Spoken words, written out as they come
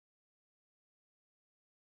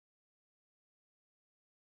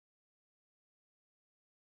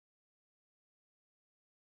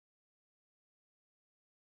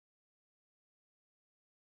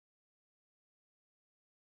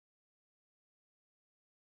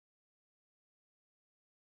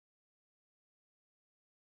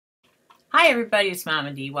Hi everybody, it's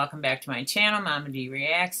Mama D. Welcome back to my channel, Mama D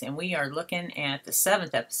Reacts, and we are looking at the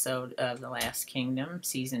 7th episode of The Last Kingdom,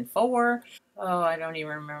 Season 4. Oh, I don't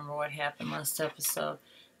even remember what happened last episode.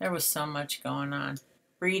 There was so much going on.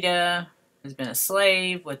 Brida has been a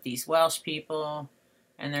slave with these Welsh people,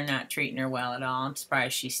 and they're not treating her well at all. I'm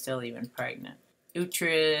surprised she's still even pregnant.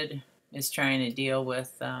 Uhtred is trying to deal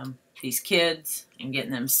with these kids and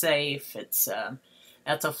getting them safe. It's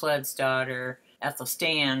Ethelflaed's daughter,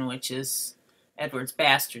 Ethelstan, which is Edward's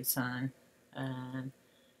bastard son, and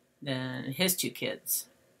then his two kids,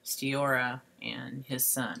 Stiora and his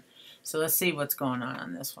son. So let's see what's going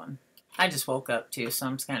on this one. I just woke up too, so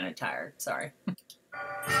I'm kind of tired. Sorry.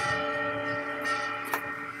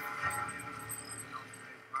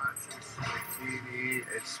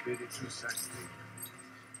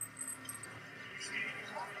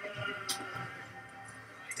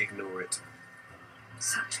 Ignore it.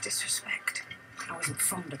 Such disrespect. I wasn't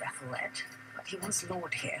fond of Ethelred, but he was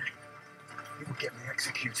lord here. You will get me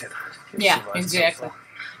executed. Yeah, exactly.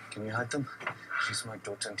 Can you hide them? She's my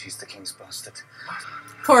daughter and he's the king's bastard.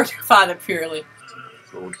 Poor Father Purely.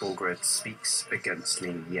 Lord Orgred speaks against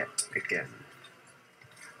me yet again.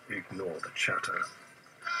 Ignore the chatter.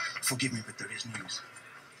 Forgive me, but there is news.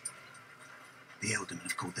 The Ealdormen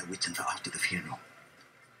have called their Witten for after the funeral.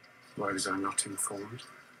 Why was I not informed?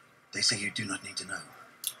 They say you do not need to know.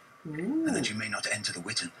 Ooh. And that you may not enter the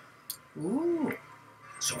Witten. Ooh.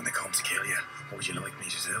 So when they come to kill you, what would you like me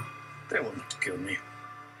to do? They will not kill me.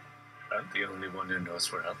 I'm the only one who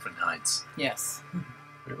knows where Elfrin hides. Yes.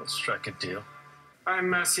 We will strike a deal. I'm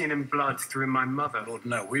Mercian in blood through my mother. Lord,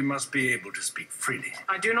 no, we must be able to speak freely.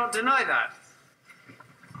 I do not deny that.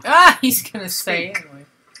 Ah, he's gonna say Speak. anyway.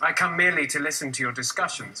 I come merely to listen to your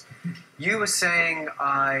discussions. You were saying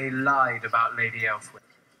I lied about Lady Elfwin.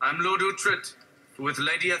 I'm Lord Uhtred, who with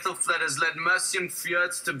Lady Ethelflaed has led Mercian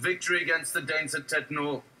fyrds to victory against the Danes at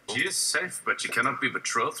Tetnor. She is safe, but she cannot be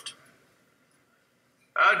betrothed.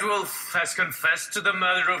 Erdwulf has confessed to the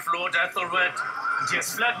murder of Lord Ethelred, and he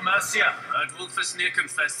has fled Mercia. Erdwulf has near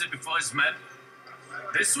confessed it before his men.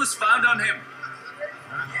 This was found on him.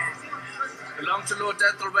 It belonged to Lord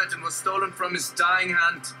Ethelred and was stolen from his dying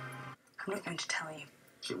hand. I'm not going to tell you.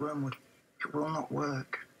 It wormwood. It will not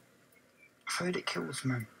work. I've heard it kills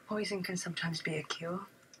men. Poison can sometimes be a cure.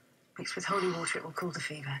 Mixed with holy water, it will cool the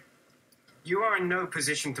fever. You are in no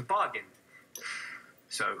position to bargain.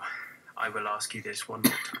 So, I will ask you this one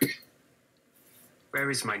more time.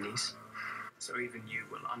 Where is my niece? So even you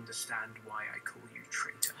will understand why I call you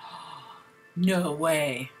traitor. No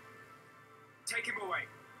way. Take him away.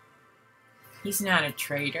 He's not a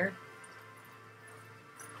traitor.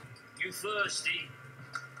 You thirsty?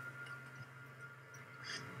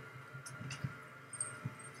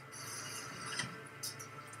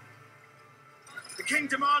 The king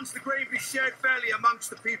demands the grain be shared fairly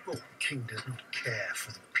amongst the people. The king does not care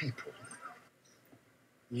for the people.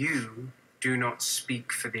 You do not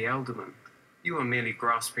speak for the Ealdormen. You are merely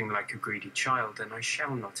grasping like a greedy child, and I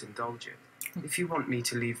shall not indulge it. If you want me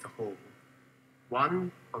to leave the hall,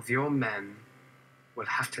 one of your men will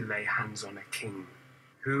have to lay hands on a king.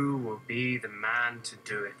 Who will be the man to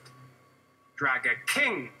do it? Drag a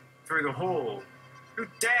king through the hall. Who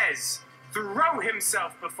dares throw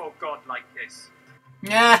himself before God like this?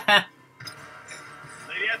 Yeah.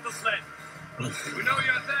 Lady Ethelflaed, we know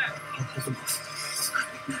you're there.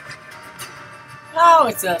 Oh,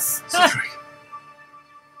 it's us.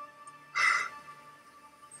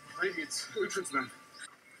 Maybe it's Uhtred's men.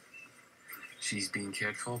 She's being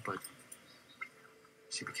cared for, but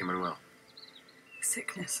she became unwell.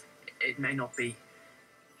 Sickness. It may not be.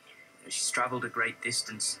 She's travelled a great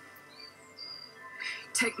distance.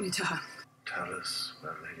 Take me to her. Tell us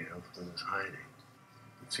where Lady Elfrin is hiding.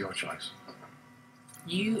 It's your choice.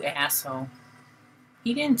 You asshole.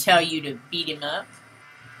 He didn't tell you to beat him up.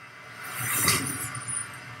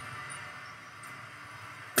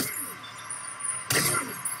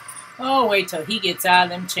 Oh, wait till he gets out of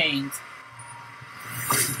them chains.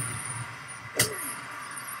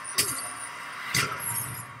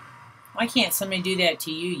 Why can't somebody do that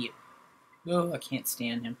to you? Oh, I can't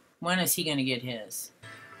stand him. When is he gonna get his?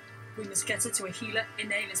 We must get her to a healer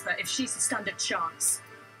in Aylesbury if she's to stand a chance.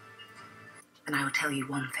 And I will tell you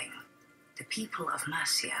one thing. The people of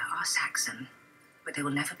Mercia are Saxon, but they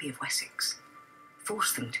will never be of Wessex.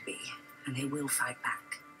 Force them to be, and they will fight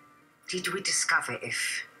back. Did we discover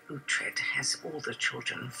if Uhtred has all the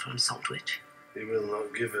children from Saltwich? He will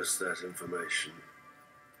not give us that information.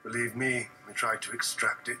 Believe me, we tried to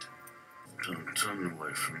extract it. Don't turn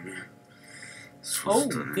away from me. Oh,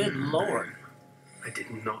 good lord. I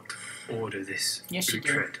did not order this, Yes, you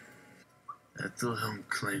did. Uhtred. Ethelhelm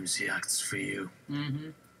claims he acts for you. Mm-hmm.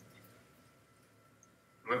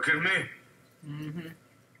 Look at me. Mm-hmm.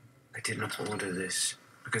 I did not order this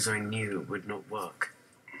because I knew it would not work.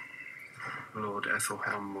 Lord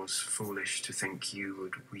Ethelhelm was foolish to think you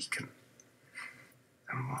would weaken.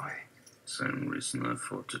 And why? Same reason I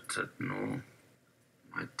fought at Ted Nor.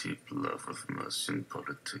 My deep love of Mercian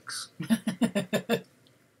politics. You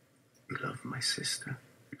love my sister.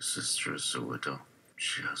 Your sister is a widow.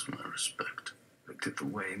 She has my respect. Looked at the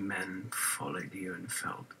way men followed you and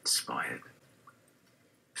felt inspired,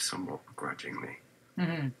 somewhat begrudgingly.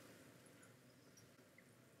 Mm-hmm.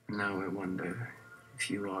 Now I wonder if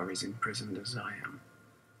you are as imprisoned as I am,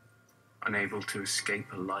 unable to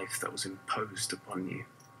escape a life that was imposed upon you.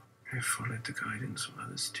 I have followed the guidance of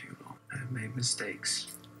others too long. I have made mistakes,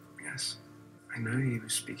 yes. I know he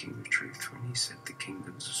was speaking the truth when he said the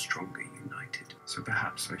kingdoms are stronger united, so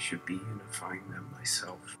perhaps I should be unifying them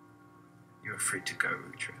myself. You are free to go,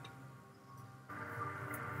 Uhtred.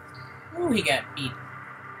 Ooh, he got beat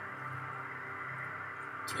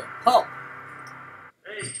to a pulp.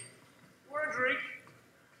 Hey, want a drink?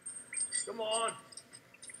 Come on.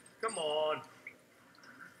 Come on.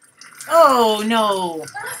 Oh, no.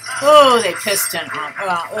 Oh, they pissed him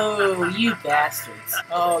off. Oh, you bastards.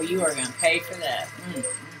 Oh, you are going to pay for that.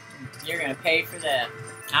 You're going to pay for that.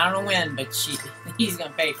 I don't know when, but he's going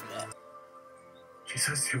to pay for that. She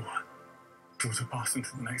says you are daughter passed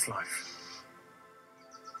into the next life.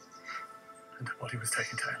 And her body was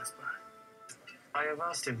taken to Aylesbury. I have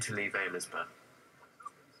asked him to leave Aylesbury,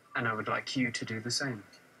 and I would like you to do the same.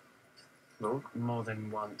 Lord, more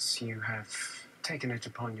than once you have taken it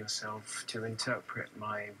upon yourself to interpret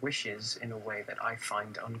my wishes in a way that I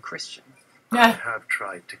find unchristian. I have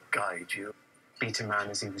tried to guide you. Beat a man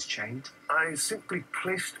as he was chained. I simply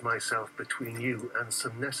placed myself between you and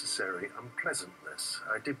some necessary unpleasantness.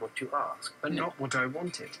 I did what you asked. But not what I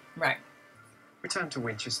wanted. Right. Return to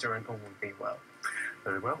Winchester and all will be well.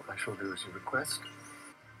 Very well, I shall do as you request.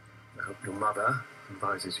 I hope your mother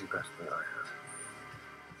advises you better than I have.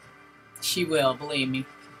 She will, believe me.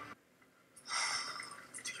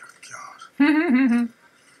 Dear God.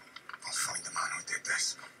 I'll find the man who did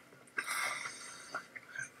this.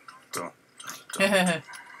 Don't.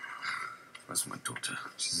 Where's my daughter?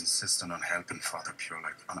 She's insisting on helping Father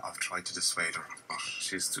Purelight, and I've tried to dissuade her, but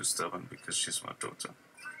She's too stubborn because she's my daughter.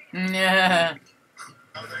 Yeah.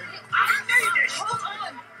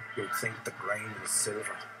 You'd think the grain was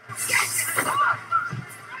silver.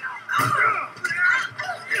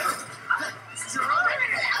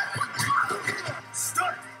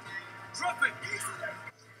 Stop! Drop it!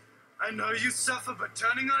 I know you suffer, but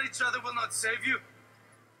turning on each other will not save you.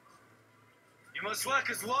 You must work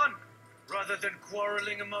as one, rather than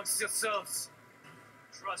quarreling amongst yourselves.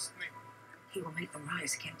 Trust me. He will make them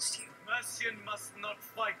rise against you. Mercian must not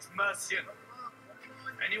fight Mercian.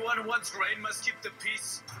 Anyone who wants grain must keep the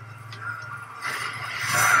peace.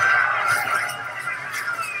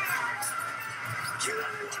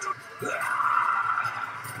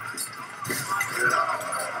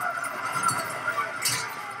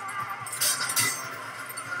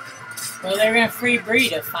 Well, they're going to free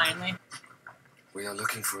Brida finally. We are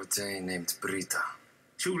looking for a Dane named Brida.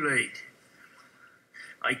 Too late.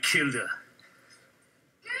 I killed her.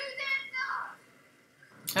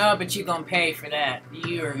 Oh, but you're going to pay for that.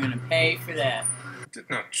 You are going to pay for that. Did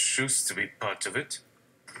not choose to be part of it.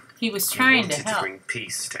 He was trying to wanted help. bring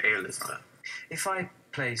peace to Aylesbury. If I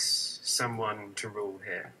place someone to rule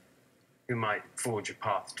here who might forge a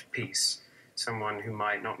path to peace, someone who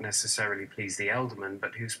might not necessarily please the Ealdorman,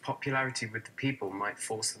 but whose popularity with the people might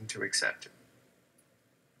force them to accept it.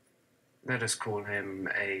 Let us call him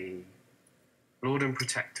a Lord and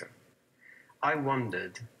Protector. I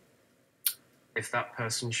wondered if that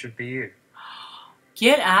person should be you.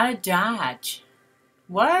 Get out of Dodge.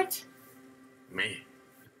 What? Me?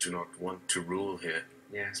 I do not want to rule here.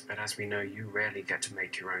 Yes, but as we know, you rarely get to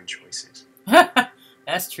make your own choices.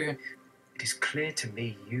 That's true. It is clear to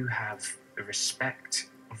me you have the respect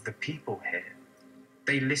of the people here.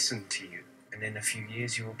 They listen to you, and in a few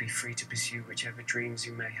years you will be free to pursue whichever dreams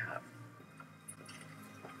you may have.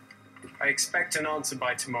 I expect an answer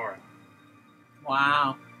by tomorrow.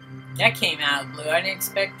 Wow. That came out of the blue. I didn't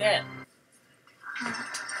expect that.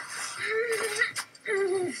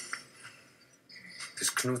 Is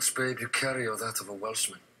Knut's babe you carry or that of a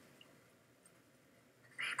Welshman?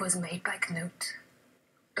 It was made by Knut.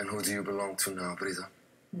 And who do you belong to now, Brida?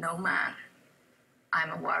 No man. I'm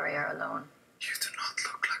a warrior alone. You do not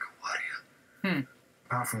look like a warrior.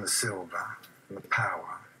 Apart from the silver and the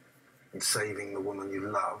power and saving the woman you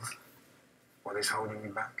love, What is holding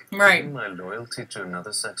you back? Right. In my loyalty to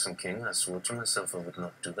another Saxon king, I swore to myself I would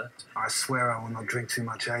not do that. I swear I will not drink too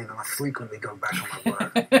much ale, and I frequently go back on my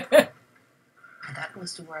word. And that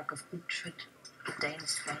was the work of Uhtred, the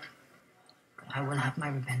Dane's friend. I will have my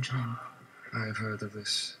revenge on him. I have heard of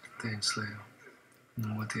this Dane Slayer,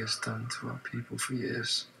 and what he has done to our people for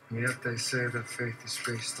years. And yet they say that faith is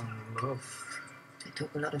based on love. They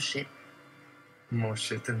took a lot of shit. More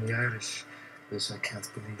shit than the Irish. This I can't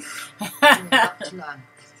believe. You have to learn.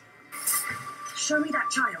 Show me that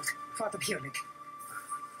child. Father Björnig,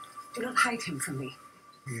 do not hide him from me.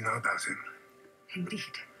 You know about him?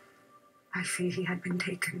 Indeed. I fear he had been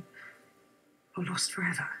taken or lost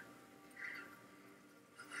forever.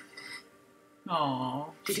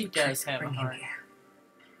 Oh, she does have a heart.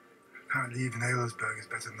 Apparently even Aylesburg is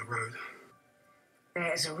better than the road.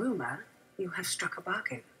 There is a rumor you have struck a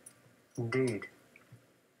bargain. Indeed.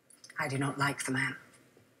 I do not like the man,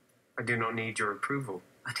 I do not need your approval.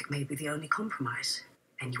 but it may be the only compromise,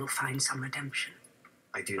 and you will find some redemption.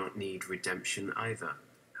 I do not need redemption either.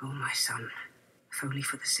 Oh, my son, if only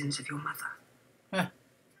for the sins of your mother. Huh.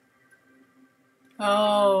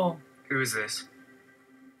 Oh. Who is this?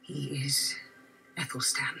 He is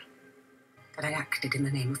Ethelstan. That I acted in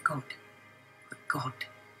the name of God. But God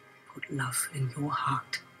put love in your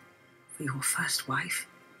heart for your first wife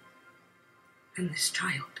and this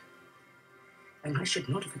child. And I should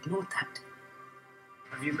not have ignored that.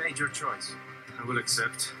 Have you made your choice? I will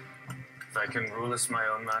accept. If I can rule as my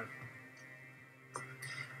own man.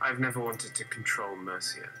 I've never wanted to control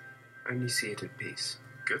Mercia. Only see it at peace.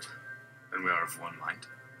 Good. Then we are of one mind.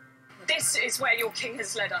 This is where your king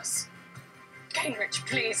has led us. Cambridge,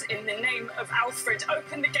 please, in the name of Alfred,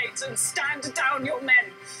 open the gates and stand down your men.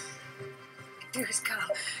 Dearest girl,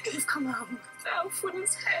 you've come home. Alfred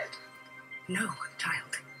is dead. No,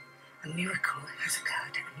 child. A miracle has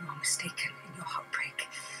occurred, and you are mistaken in your heartbreak.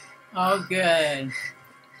 Oh, good.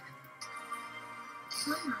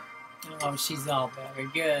 Oh, she's all better.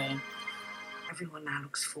 Good. Everyone now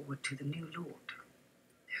looks forward to the new lord.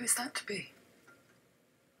 Who is that to be?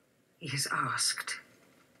 He has asked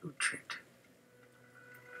Uhtred.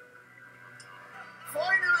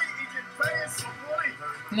 Finally, he can pay us some money.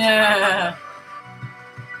 Nah.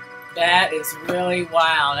 That is really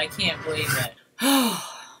wild. I can't believe it.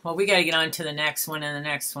 Well, we got to get on to the next one and the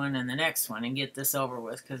next one and the next one and get this over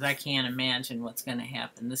with, because I can't imagine what's going to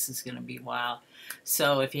happen. This is going to be wild.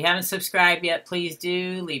 So if you haven't subscribed yet, please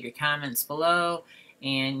do. Leave your comments below.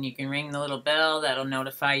 And you can ring the little bell. That'll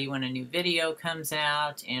notify you when a new video comes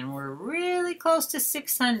out. And we're really close to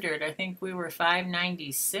 600. I think we were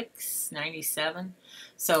 596, 97.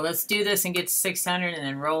 So let's do this and get to 600 and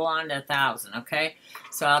then roll on to 1,000, okay?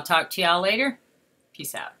 So I'll talk to y'all later.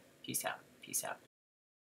 Peace out. Peace out. Peace out.